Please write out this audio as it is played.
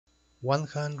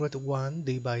101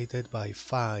 divided by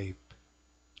 5.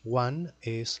 1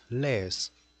 is less,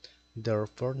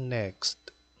 therefore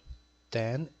next.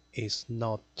 10 is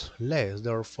not less,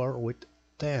 therefore with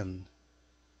 10.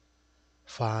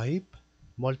 5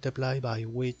 multiplied by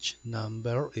which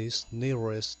number is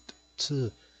nearest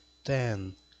to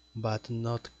 10 but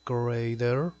not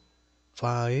greater.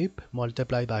 5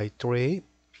 multiplied by 3,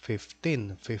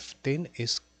 15. 15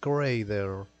 is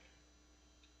greater.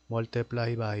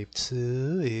 Multiplied by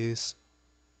 2 is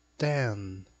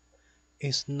 10.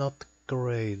 Is not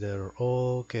greater.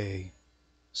 Okay.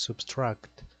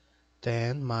 Subtract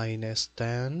 10 minus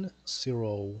 10,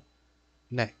 0.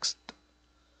 Next.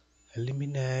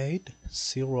 Eliminate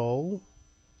 0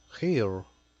 here.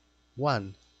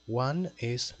 1. 1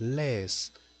 is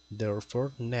less,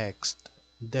 therefore next.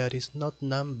 There is not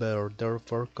number,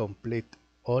 therefore complete.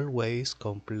 Always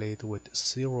complete with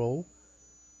 0.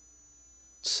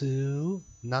 2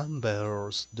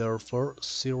 numbers, therefore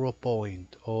 0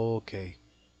 point. Okay.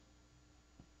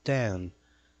 10.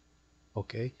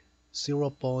 Okay. 0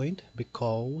 point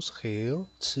because here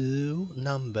 2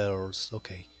 numbers.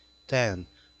 Okay. 10.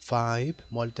 5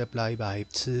 multiplied by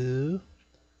 2.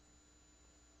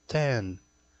 10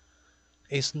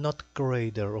 is not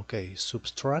greater. Okay.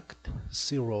 Subtract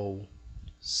 0.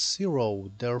 0,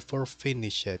 therefore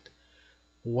finish it.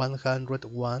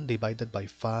 101 divided by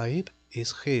 5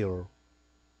 is here.